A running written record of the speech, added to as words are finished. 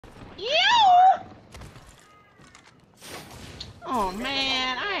Oh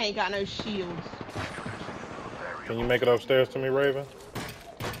man, I ain't got no shields. Can you make it upstairs to me, Raven?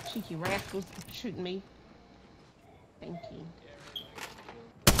 Cheeky rascals shooting me. Thank you.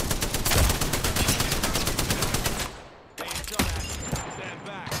 Stand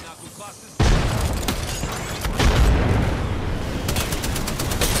back, knuckle clusters.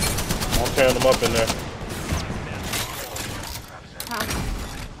 I'm tearing them up in there. Huh?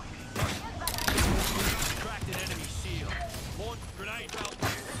 Cracked an enemy shield. Launch grenade belt.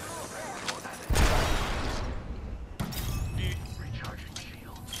 Recharging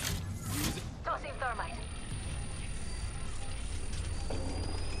shield. Use it. Tossing thermite.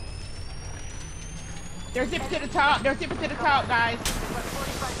 They're zipping to the top. They're zipping to the top, guys. We've got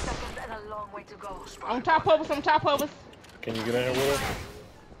 45 seconds and a long way to go. On top of us. On top of us. Can you get in here with us?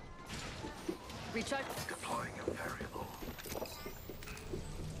 Recharge. Deploying a variable.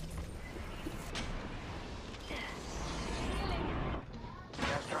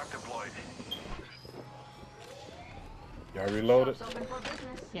 Gas trap deployed. Y'all reloaded? Open for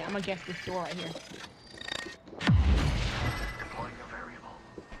business. Yeah, I'm gonna guess this door right here. Deploying a variable.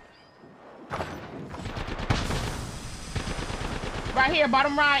 Right here,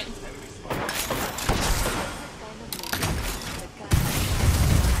 bottom right.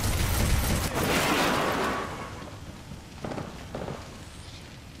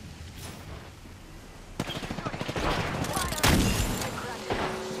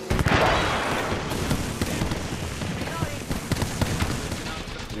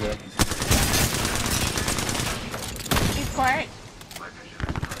 Yeah. He's quiet.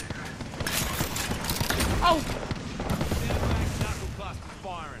 Oh, Stand back, knuckle clusters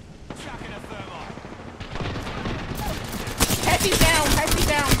firing. Chucking a thermite. Patsy's down. Patsy's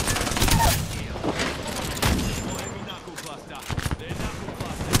down. Enemy knuckle cluster. They're knuckle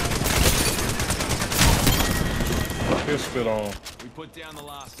cluster. This spit on. We put down the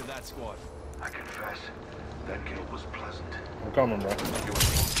last of that squad. I confess, that kill was pleasant. I'm coming, bro.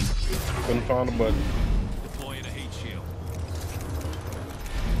 Couldn't find the button. Deploying a heat shield.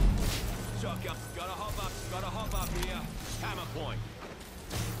 Shotgun. Gotta hop up here. Hammer point.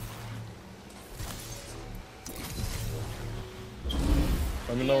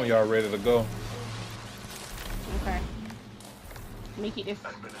 Let me know when y'all ready to go. Okay. Let me keep this.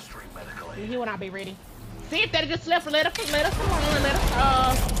 Administering medical He will not be ready. See if they just left. Let us alone. Let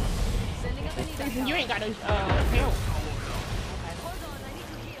us. Sending up an Susan, you ain't got no help. Hold on, I need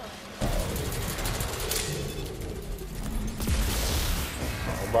to heal. I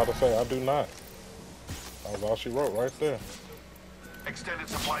was about to say, I do not. That was all she wrote right there. Extended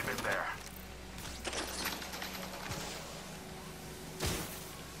supply bin there.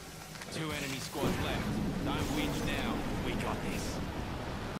 Two enemy squads left. Don't whinge now. We got this.